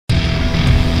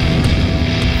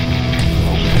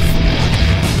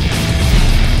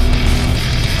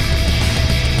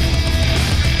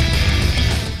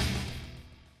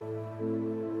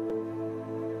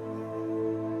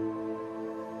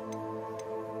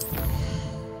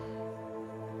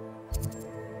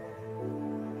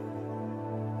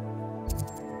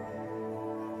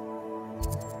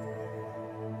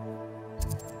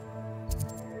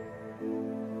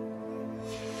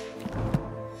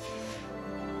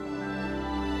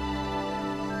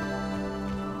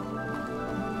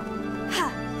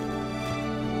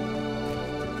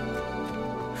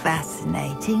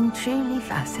Fascinating, truly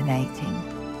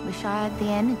fascinating. Wish I had the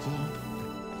energy.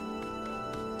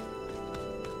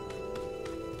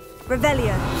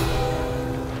 Revelio.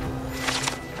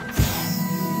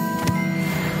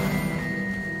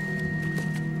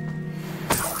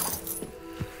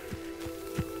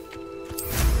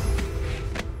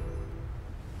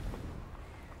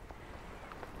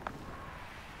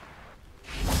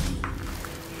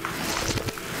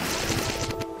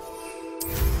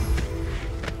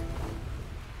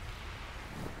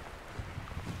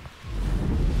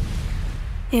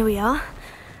 Here we are.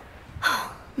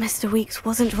 Mr. Weeks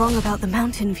wasn't wrong about the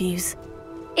mountain views.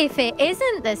 If it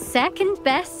isn't the second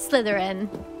best Slytherin.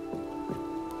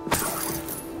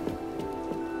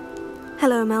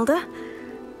 Hello, Imelda.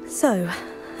 So,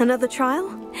 another trial?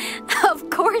 Of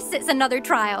course it's another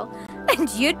trial. And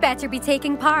you'd better be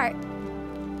taking part.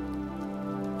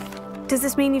 Does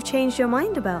this mean you've changed your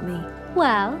mind about me?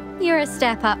 Well, you're a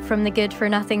step up from the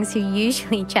good-for-nothings who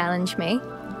usually challenge me.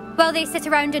 While they sit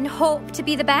around and hope to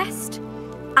be the best,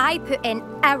 I put in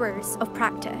hours of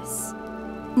practice.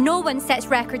 No one sets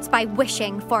records by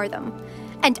wishing for them,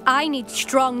 and I need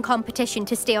strong competition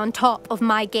to stay on top of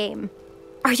my game.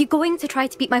 Are you going to try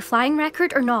to beat my flying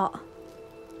record or not?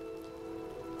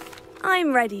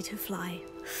 I'm ready to fly.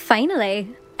 Finally,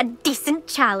 a decent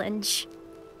challenge.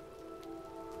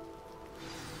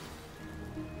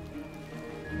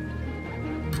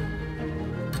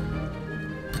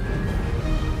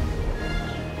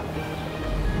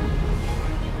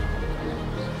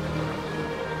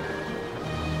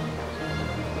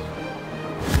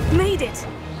 Made it!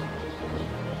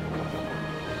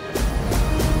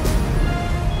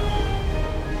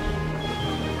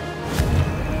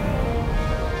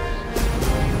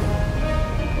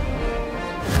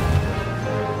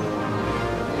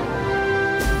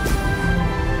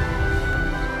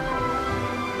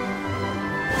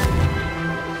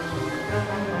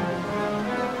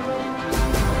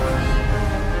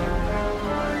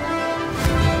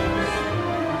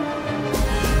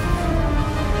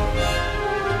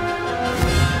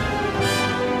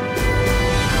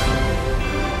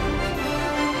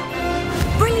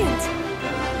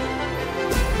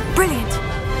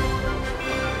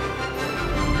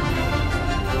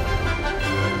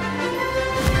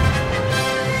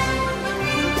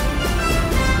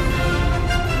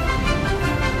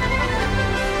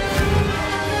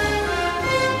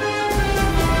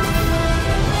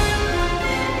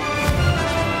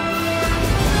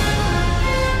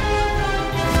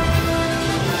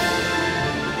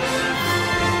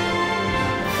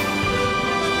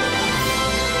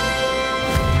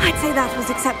 I'd say that was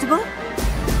acceptable.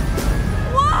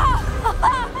 Whoa!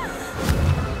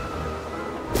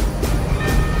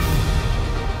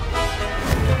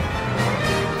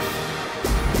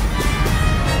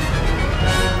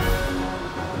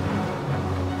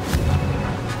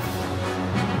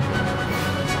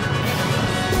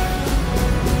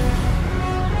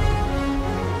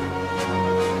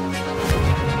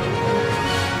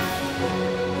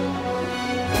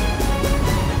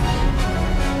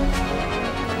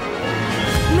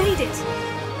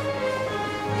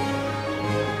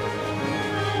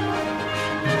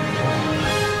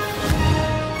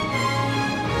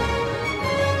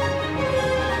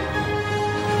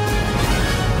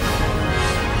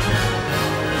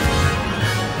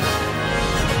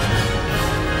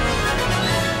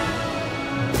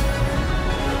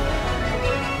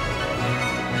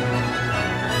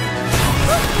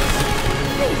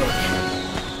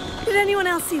 Did anyone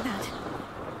else see that?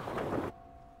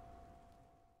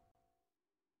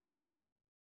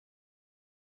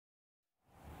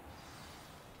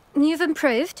 You've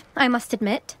improved, I must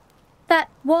admit. That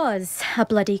was a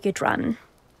bloody good run.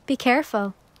 Be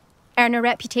careful. Earn a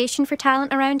reputation for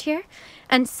talent around here,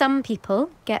 and some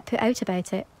people get put out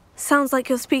about it. Sounds like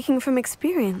you're speaking from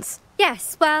experience.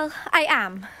 Yes, well, I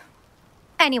am.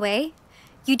 Anyway,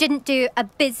 you didn't do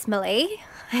abysmally.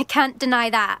 I can't deny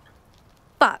that.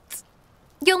 But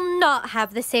you'll not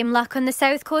have the same luck on the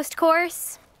South Coast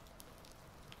course.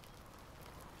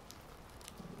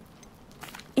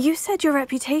 You said your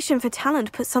reputation for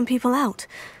talent put some people out.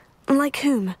 Like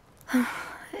whom?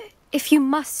 If you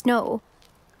must know,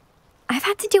 I've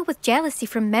had to deal with jealousy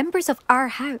from members of our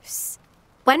house.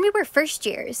 When we were first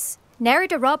years,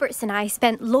 Nerida Roberts and I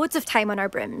spent loads of time on our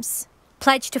brooms,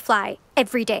 pledged to fly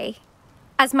every day.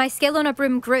 As my skill on a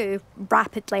broom grew,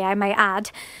 rapidly I might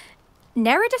add,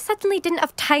 Nerida suddenly didn't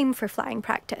have time for flying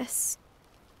practice.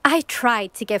 I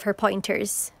tried to give her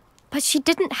pointers, but she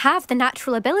didn't have the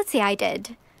natural ability I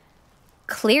did.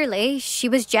 Clearly, she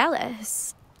was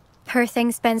jealous. Poor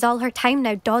thing spends all her time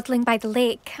now dawdling by the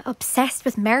lake, obsessed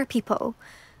with merpeople.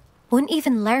 won't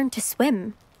even learn to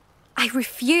swim. I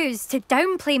refuse to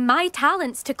downplay my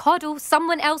talents to coddle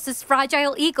someone else's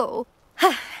fragile ego.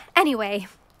 Anyway,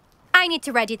 I need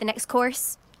to ready the next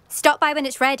course. Stop by when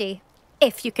it's ready,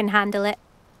 if you can handle it.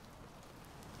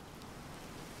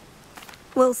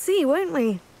 We'll see, won't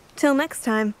we? Till next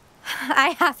time.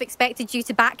 I half expected you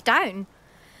to back down.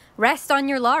 Rest on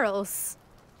your laurels.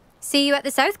 See you at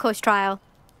the South Coast trial,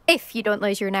 if you don't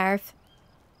lose your nerve.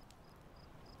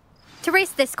 To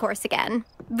race this course again,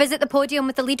 visit the podium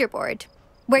with the leaderboard,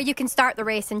 where you can start the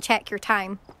race and check your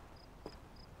time.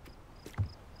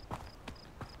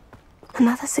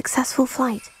 Another successful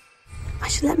flight. I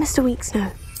should let Mr. Weeks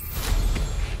know.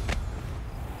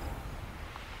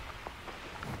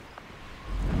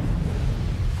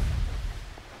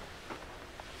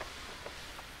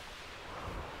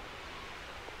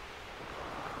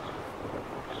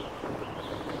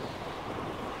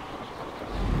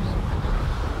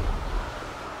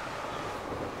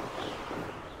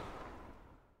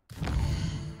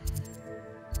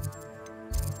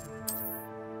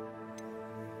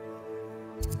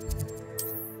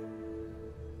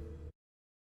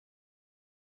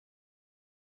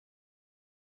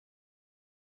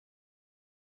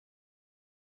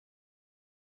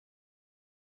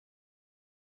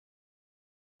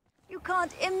 You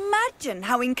can't imagine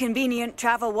how inconvenient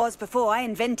travel was before I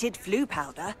invented flu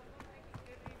powder.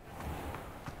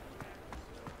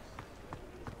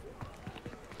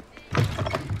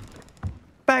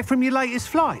 Back from your latest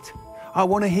flight? I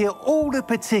want to hear all the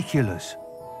particulars.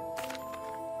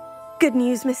 Good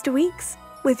news, Mr. Weeks.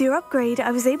 With your upgrade,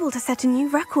 I was able to set a new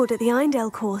record at the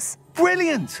Irondale course.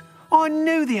 Brilliant! I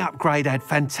knew the upgrade had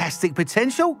fantastic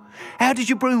potential. How did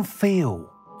your broom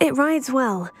feel? It rides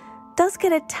well. Does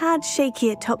get a tad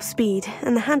shaky at top speed,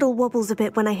 and the handle wobbles a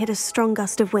bit when I hit a strong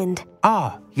gust of wind.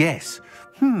 Ah, yes.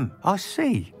 I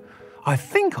see. I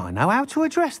think I know how to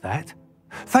address that.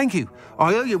 Thank you.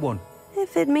 I owe you one.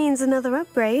 If it means another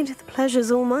upgrade, the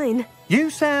pleasure's all mine. You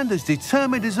sound as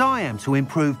determined as I am to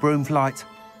improve broom flight.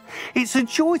 It's a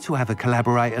joy to have a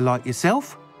collaborator like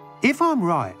yourself. If I'm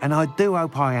right, and I do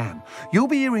hope I am, you'll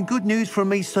be hearing good news from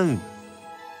me soon.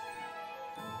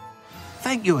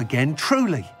 Thank you again,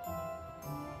 truly.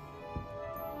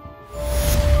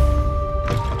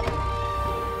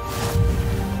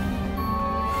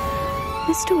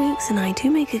 Mr. Weeks and I do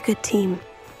make a good team.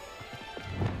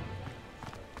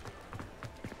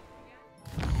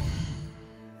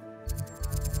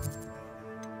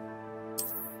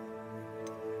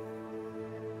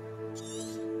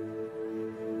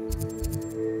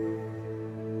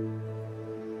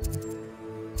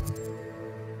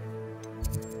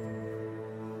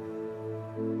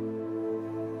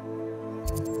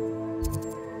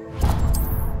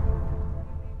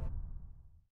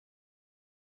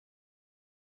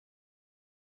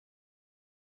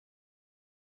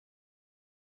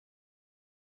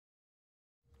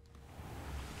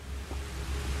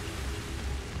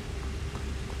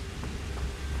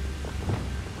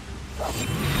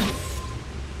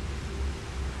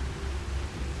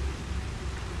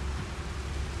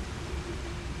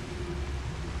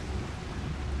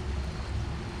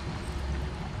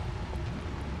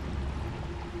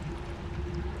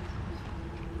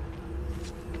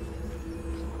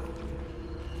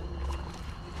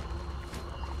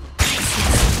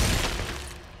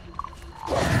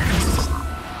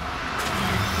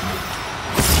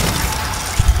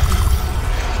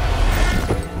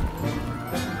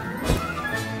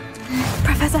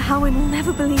 Howard will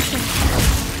never believe it.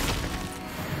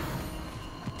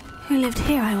 Who lived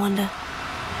here, I wonder?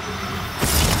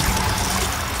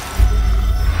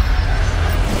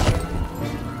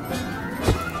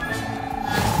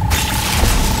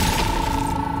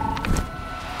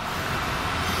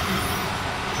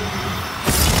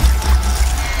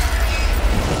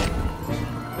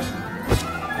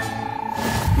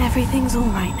 Everything's all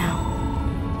right now.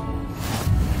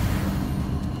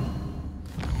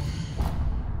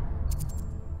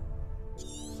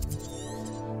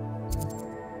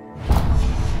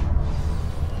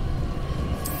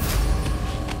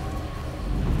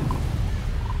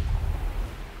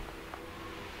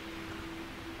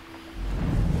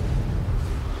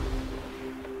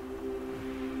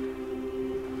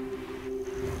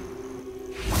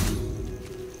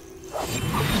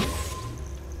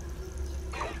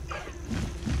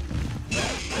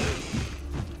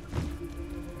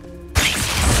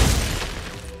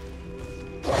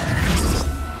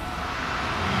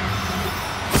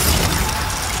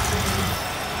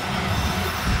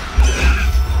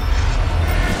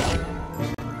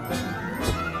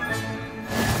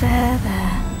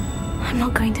 There. I'm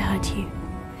not going to hurt you.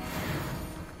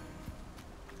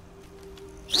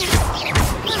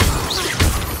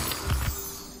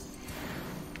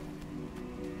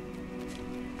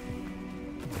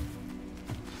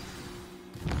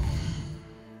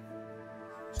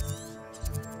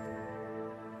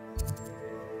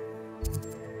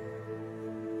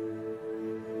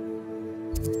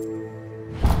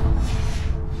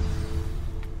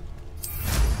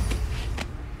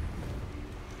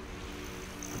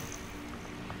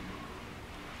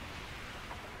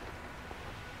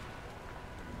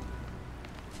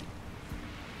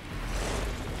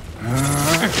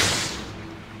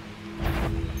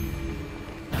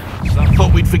 I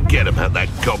thought we'd forget about that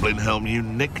goblin helm you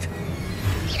nicked.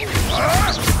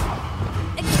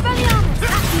 Expelliarmus,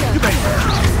 Accio!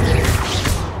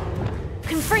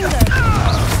 Confringo!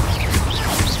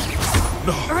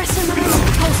 Arrestimento,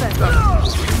 Pulso!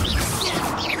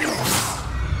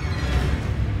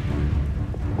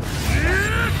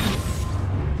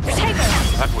 Protego!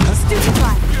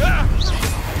 Stupefy!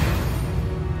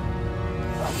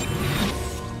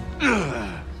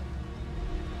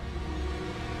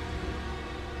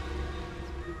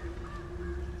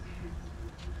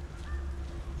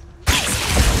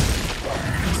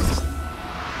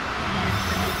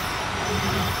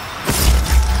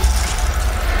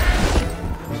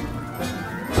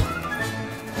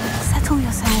 Settle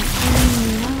yourself.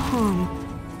 No harm.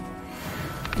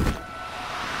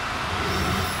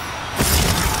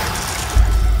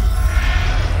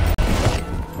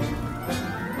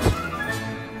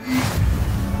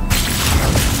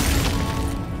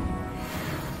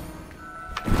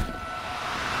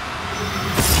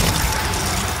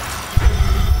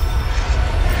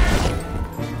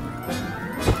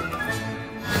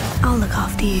 I'll look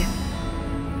after you.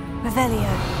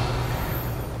 Revelio.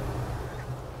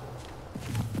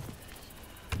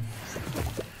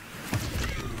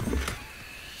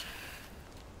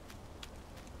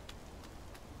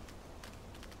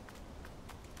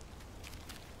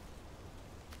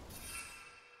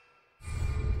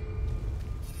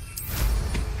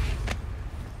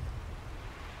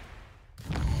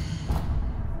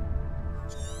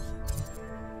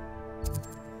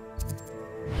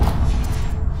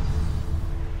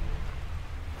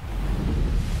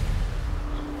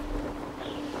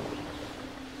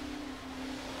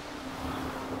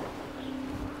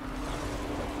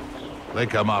 They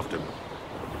come after me.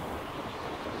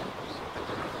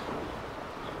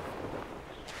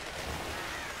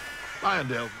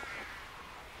 Irondale.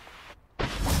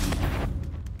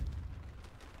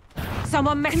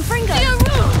 Someone met Confringo!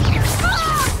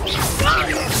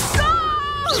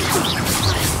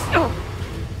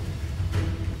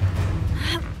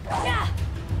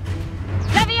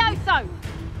 Levioso!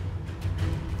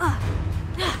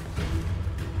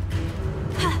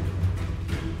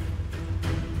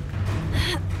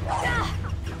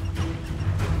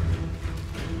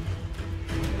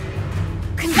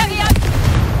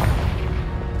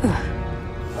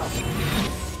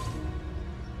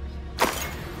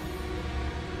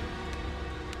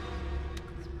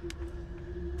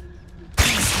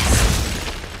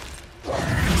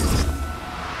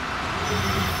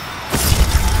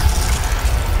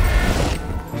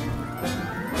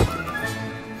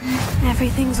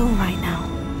 Everything's all right now.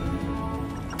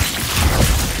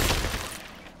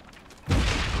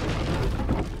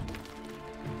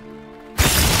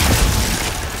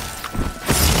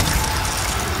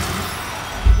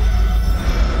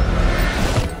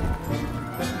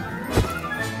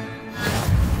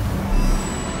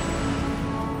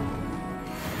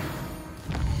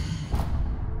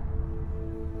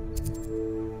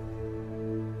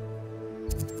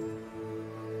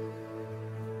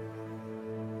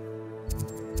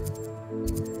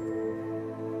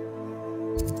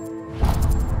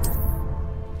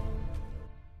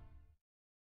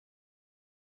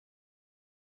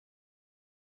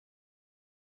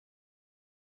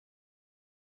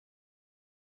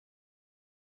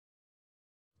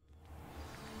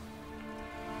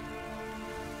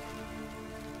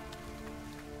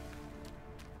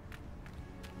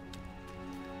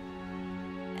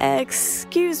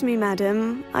 Excuse me,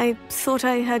 madam. I thought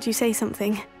I heard you say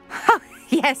something.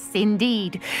 Yes,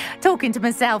 indeed. Talking to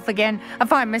myself again. I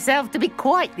find myself to be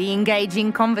quite the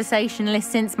engaging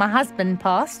conversationalist since my husband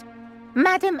passed.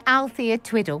 Madam Althea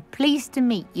Twiddle, pleased to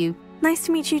meet you. Nice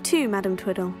to meet you too, Madam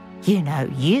Twiddle. You know,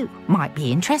 you might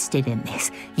be interested in this.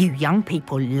 You young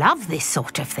people love this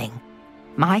sort of thing.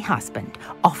 My husband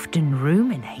often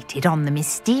ruminated on the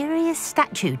mysterious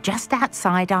statue just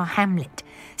outside our hamlet.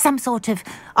 Some sort of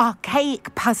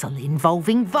archaic puzzle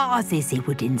involving vases, he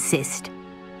would insist.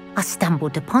 I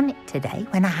stumbled upon it today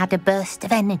when I had a burst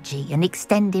of energy and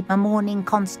extended my morning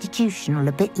constitutional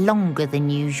a bit longer than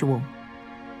usual.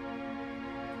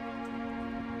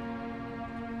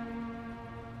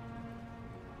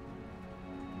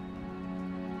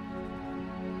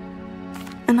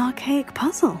 An archaic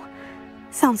puzzle.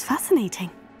 Sounds fascinating.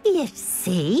 You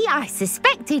see, I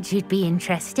suspected you'd be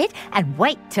interested, and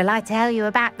wait till I tell you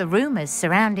about the rumours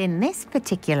surrounding this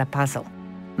particular puzzle.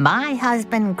 My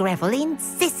husband Greville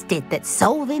insisted that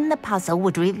solving the puzzle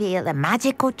would reveal a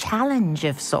magical challenge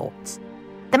of sorts.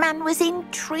 The man was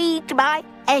intrigued by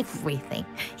everything.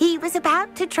 He was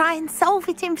about to try and solve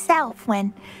it himself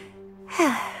when...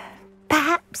 perhaps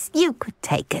Perhaps you could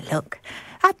take a look.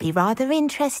 I'd be rather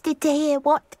interested to hear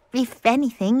what, if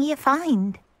anything, you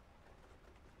find.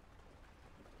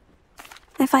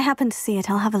 If I happen to see it,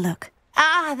 I'll have a look.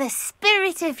 Ah, the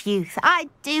spirit of youth. I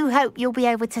do hope you'll be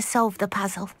able to solve the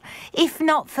puzzle. If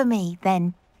not for me,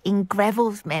 then in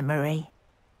Greville's memory.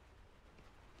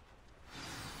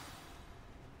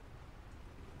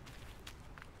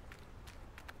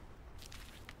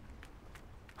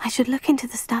 I should look into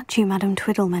the statue Madame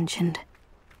Twiddle mentioned.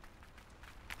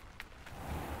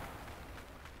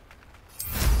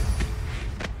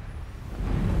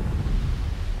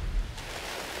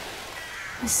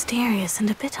 Mysterious and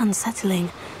a bit unsettling.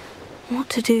 What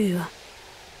to do?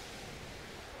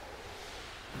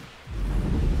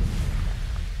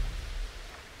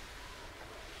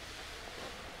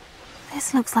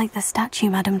 This looks like the statue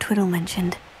Madame Twiddle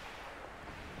mentioned.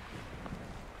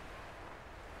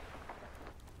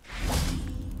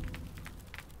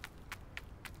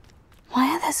 Why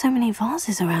are there so many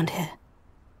vases around here?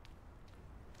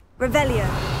 Revelio.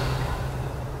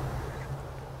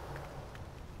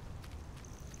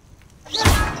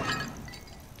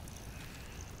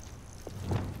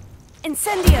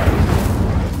 Incendio!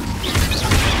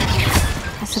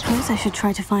 I suppose I should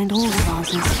try to find all the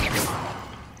vases.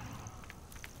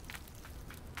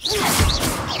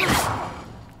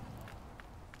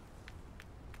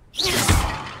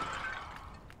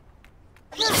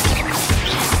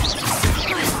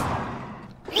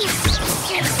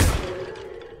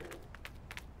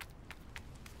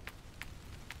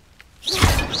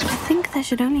 I think there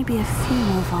should only be a few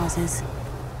more vases.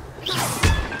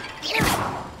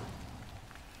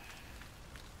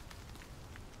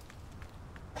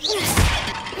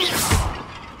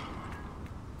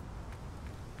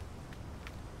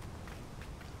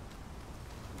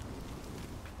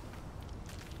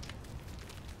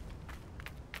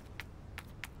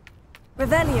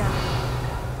 Revelio.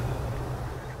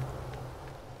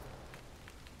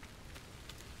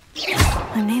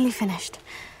 I'm nearly finished.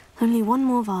 Only one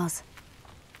more vase.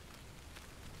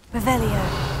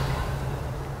 Revelio.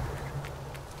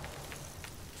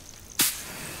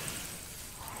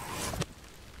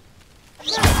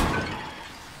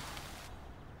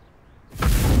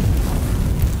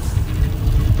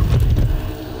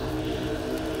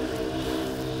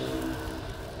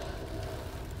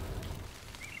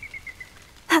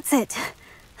 That's it.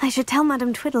 I should tell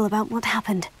Madame Twiddle about what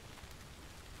happened.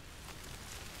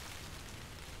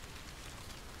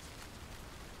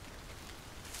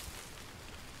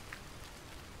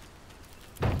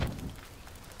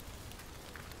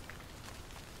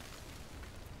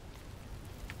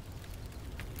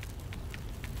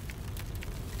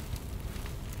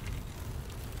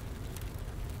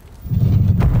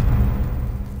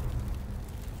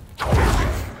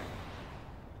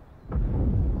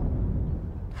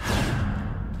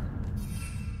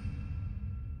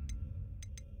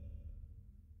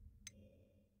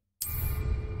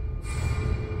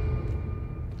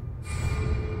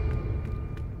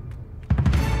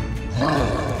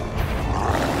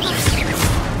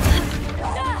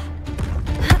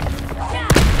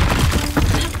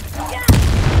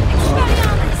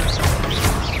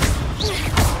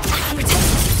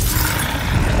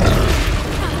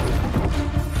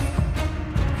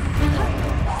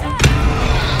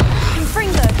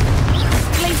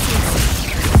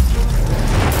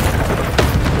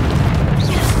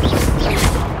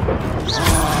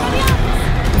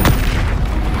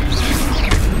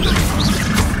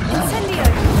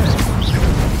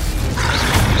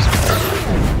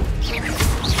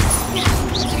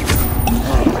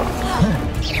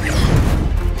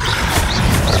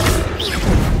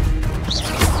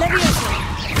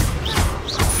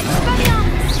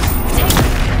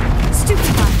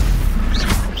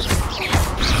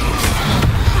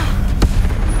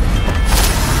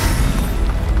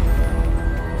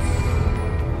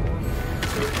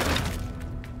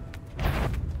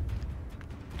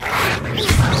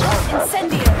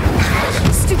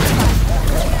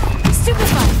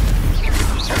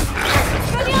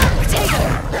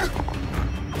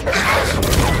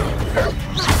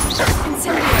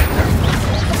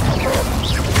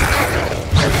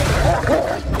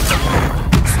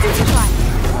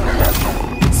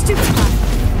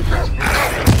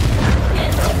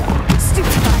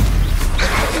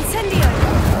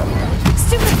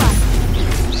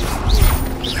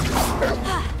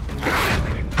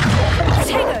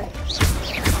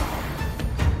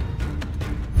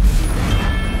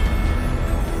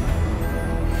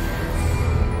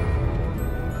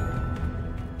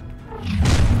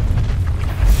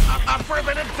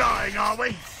 Are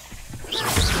we?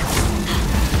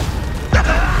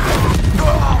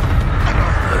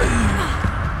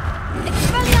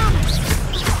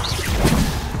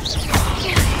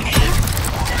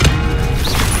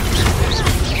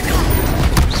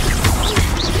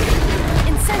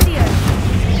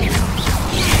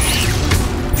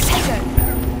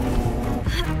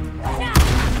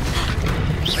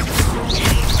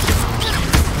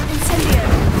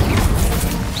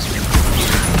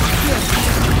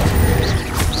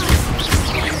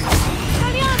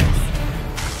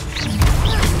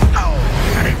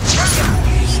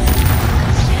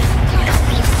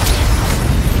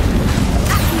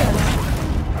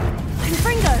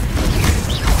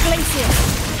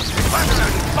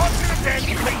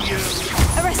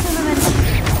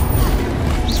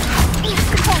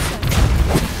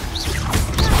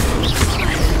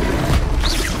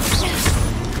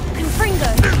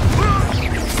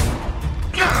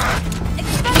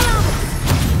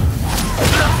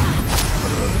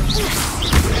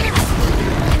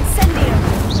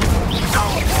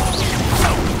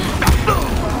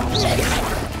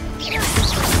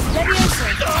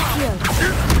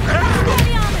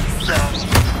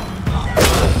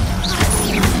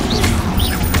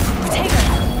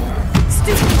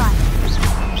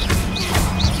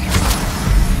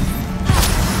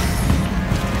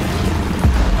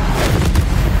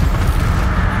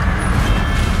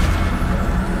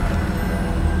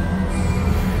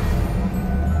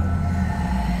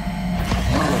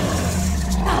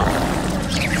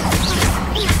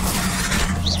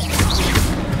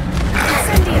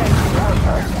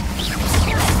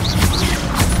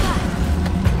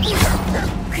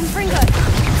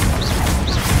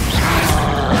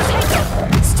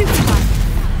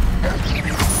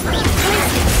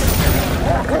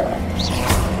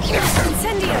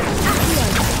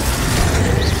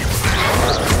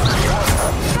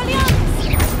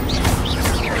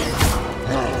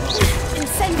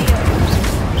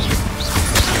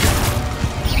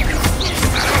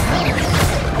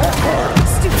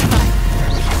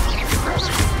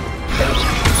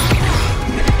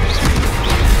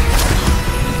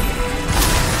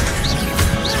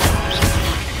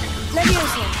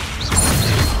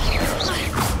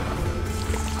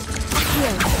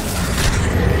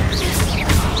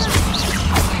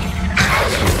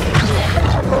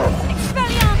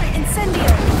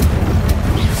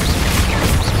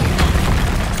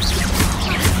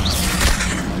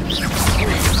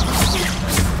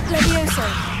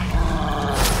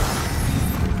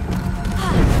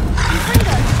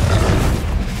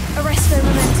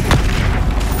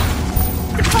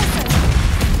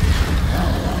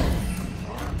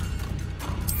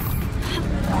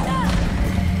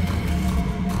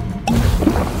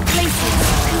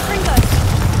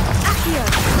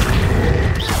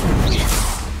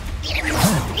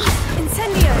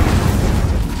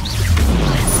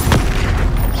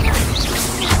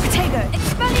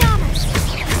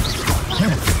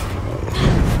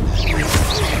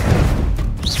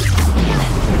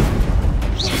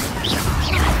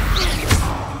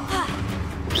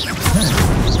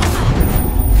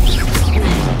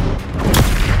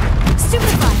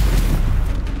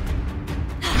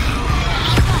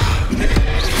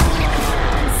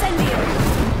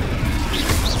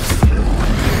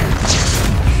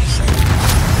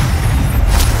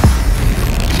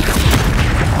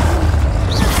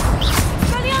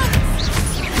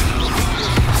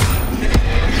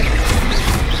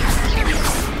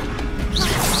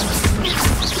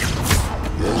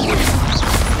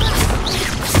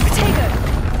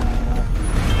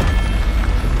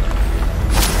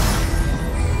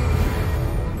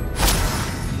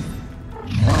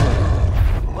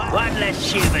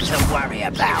 to worry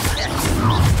about.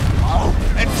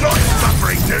 Enjoy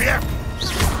suffering, do you?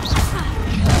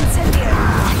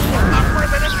 Up for a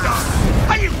bit of dog.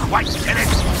 Are you quite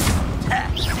finished?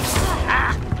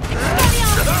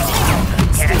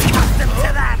 Get accustomed to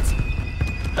that.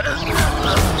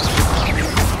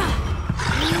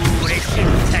 Ooh, this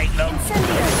shouldn't take long.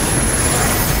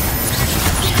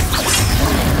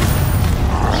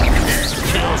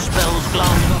 Chill spells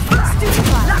glowing.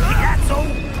 Lucky, that's all.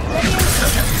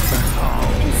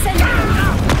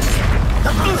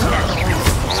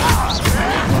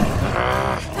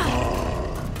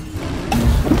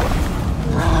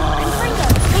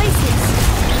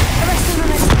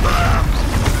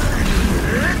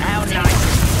 How nice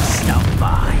to stop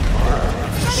by.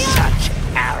 Such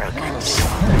arrogance.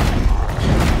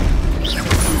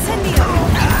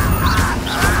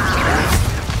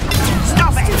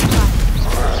 Stop it!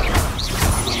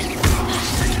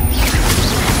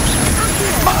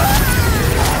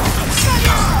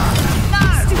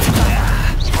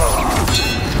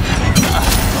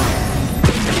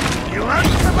 You won't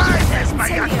survive this, my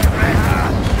young friend.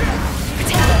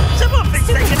 Someone thinks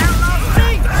they can outlast me.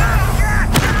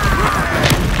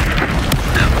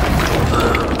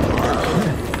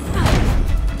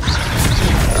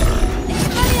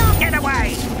 Get away!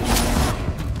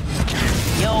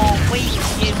 You're weak,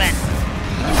 human.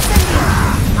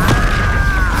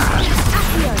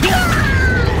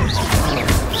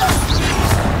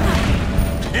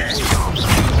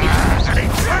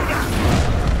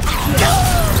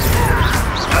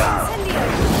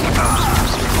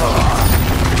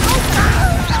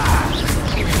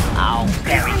 I'll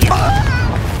bury you.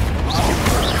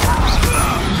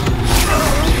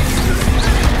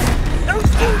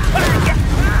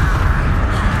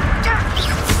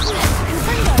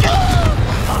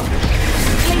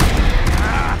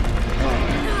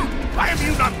 Why have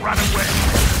you not run away?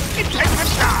 Intend to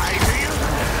die, do you?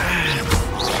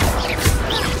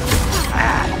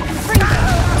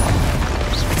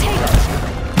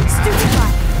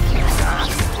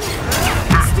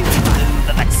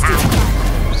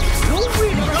 You're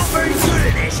really not very good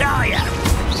at this, are you?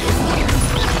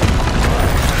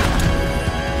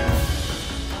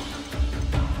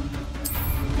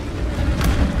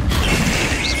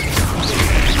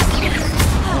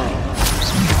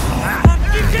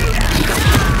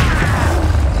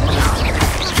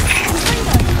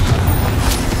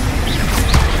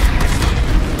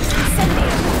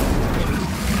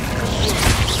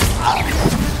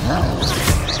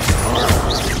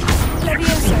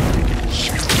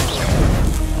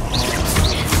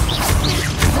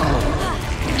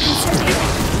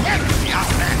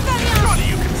 Surely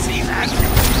you can see that.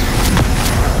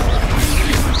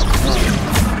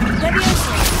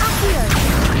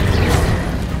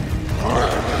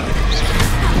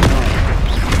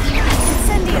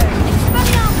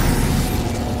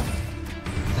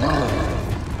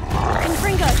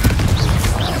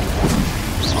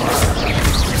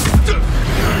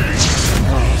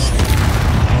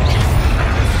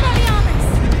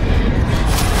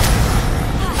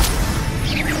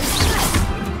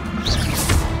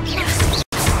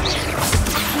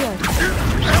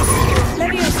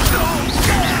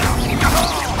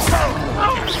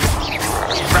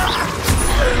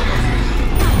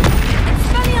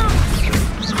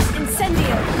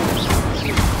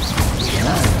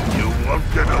 You won't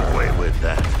get away with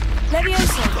that.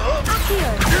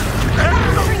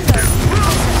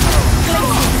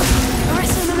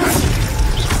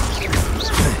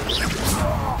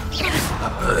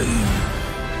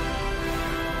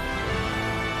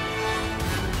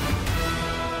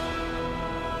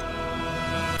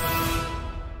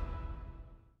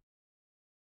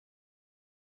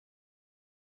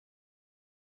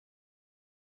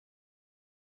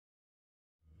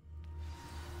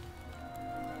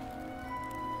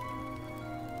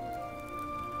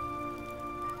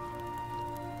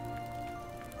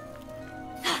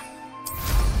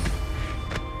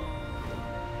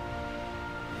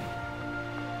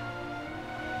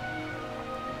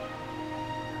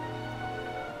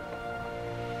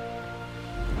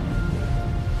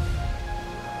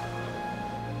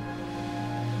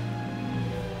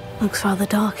 Looks rather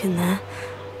dark in there.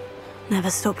 Never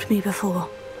stopped me before.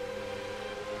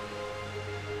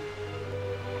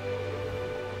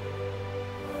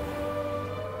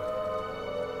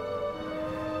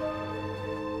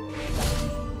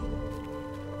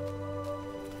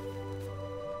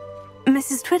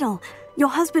 Mrs. Twiddle, your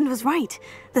husband was right.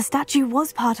 The statue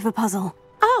was part of a puzzle.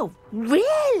 Oh,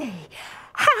 really?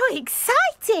 How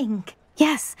exciting!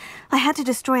 Yes, I had to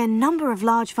destroy a number of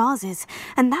large vases,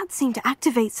 and that seemed to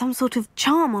activate some sort of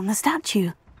charm on the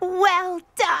statue. Well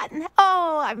done.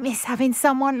 Oh, I miss having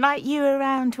someone like you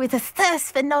around with a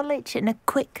thirst for knowledge and a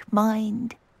quick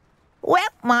mind. Well,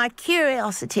 my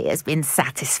curiosity has been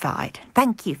satisfied.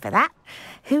 Thank you for that.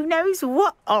 Who knows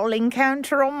what I'll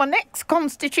encounter on my next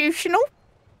constitutional?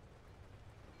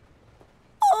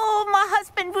 Oh, my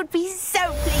husband would be so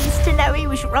pleased to know he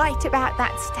was right about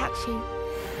that statue.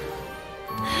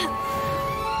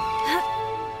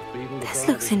 This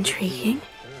looks intriguing.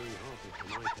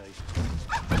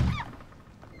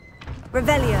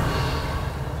 Revelio.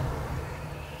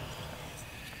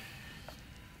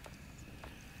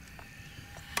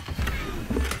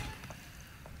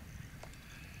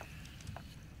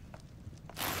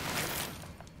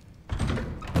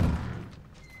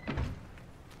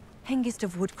 Hengist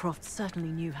of Woodcroft certainly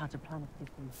knew how to plan a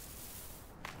system.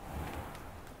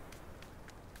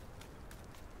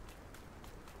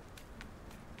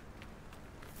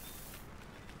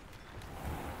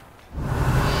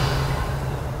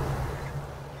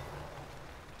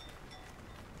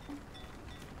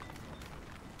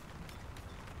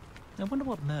 I wonder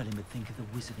what Merlin would think of the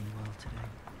wizarding world today.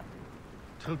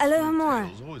 Aloha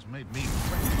Mora. Always made me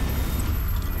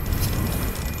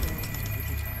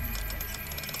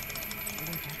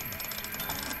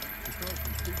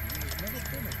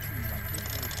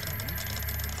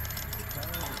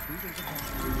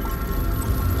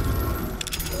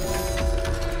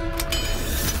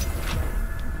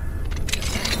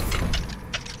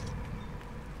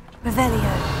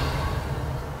Revelio.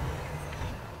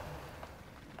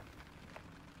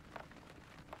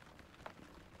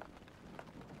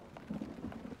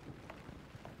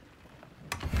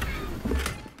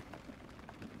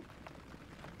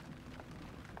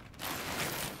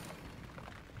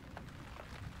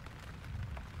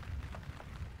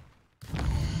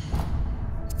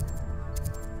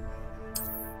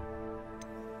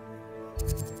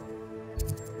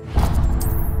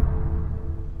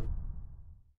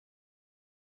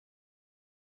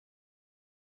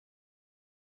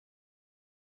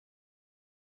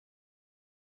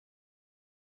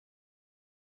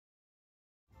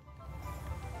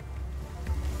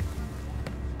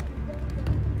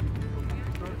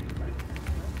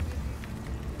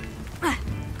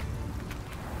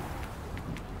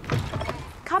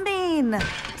 Come in.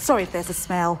 Sorry if there's a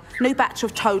smell. New batch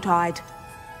of toad-hide.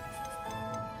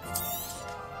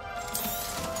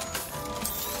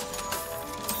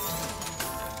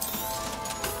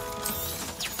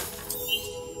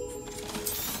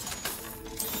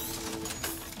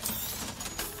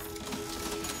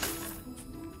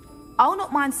 I'll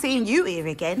not mind seeing you here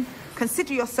again.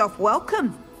 Consider yourself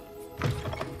welcome.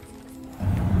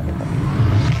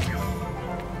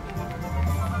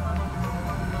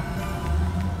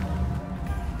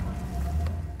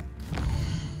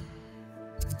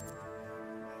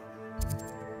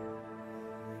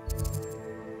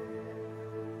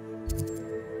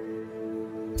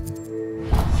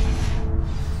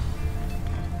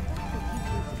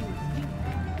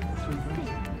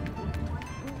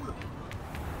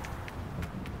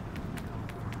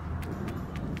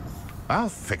 I'll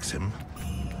fix him.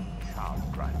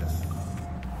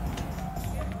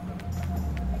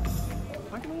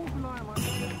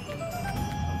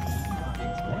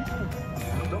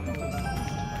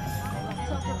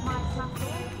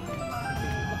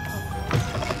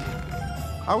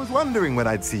 I was wondering when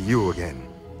I'd see you again.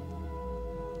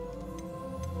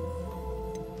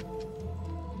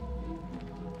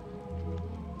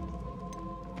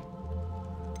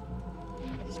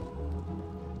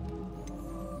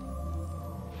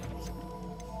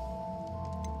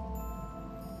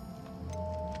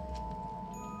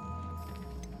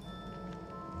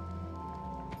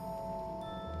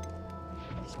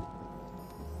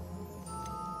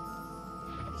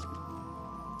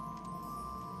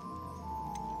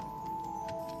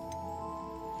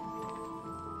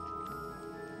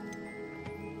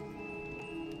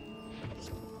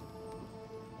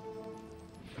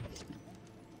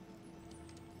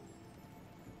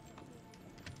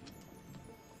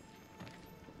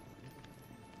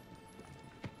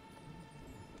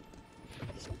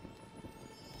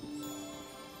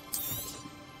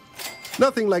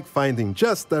 Nothing like finding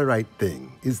just the right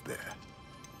thing, is there?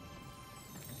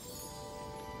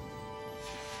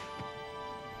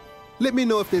 Let me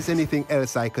know if there's anything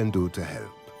else I can do to help.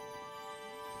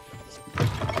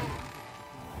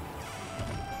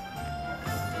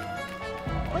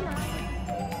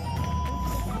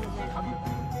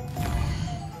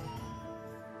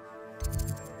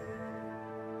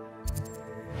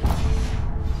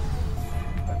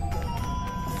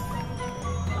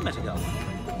 I better go.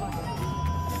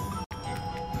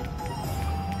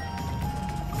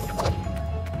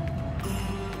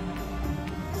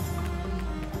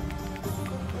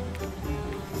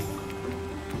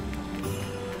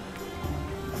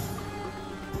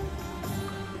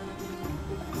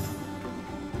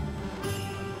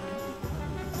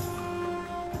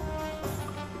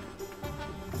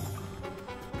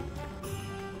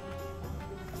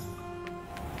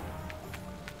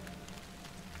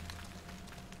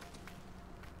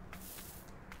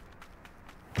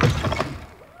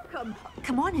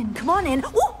 come on in, come on in.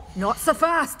 Oh, not so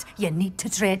fast. You need to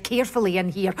tread carefully in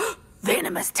here.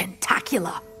 Venomous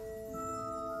tentacula.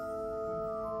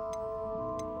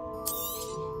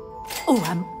 Oh,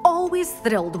 I'm always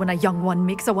thrilled when a young one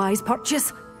makes a wise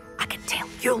purchase. I can tell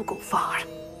you'll go far.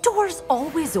 Doors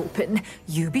always open.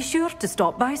 You be sure to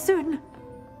stop by soon.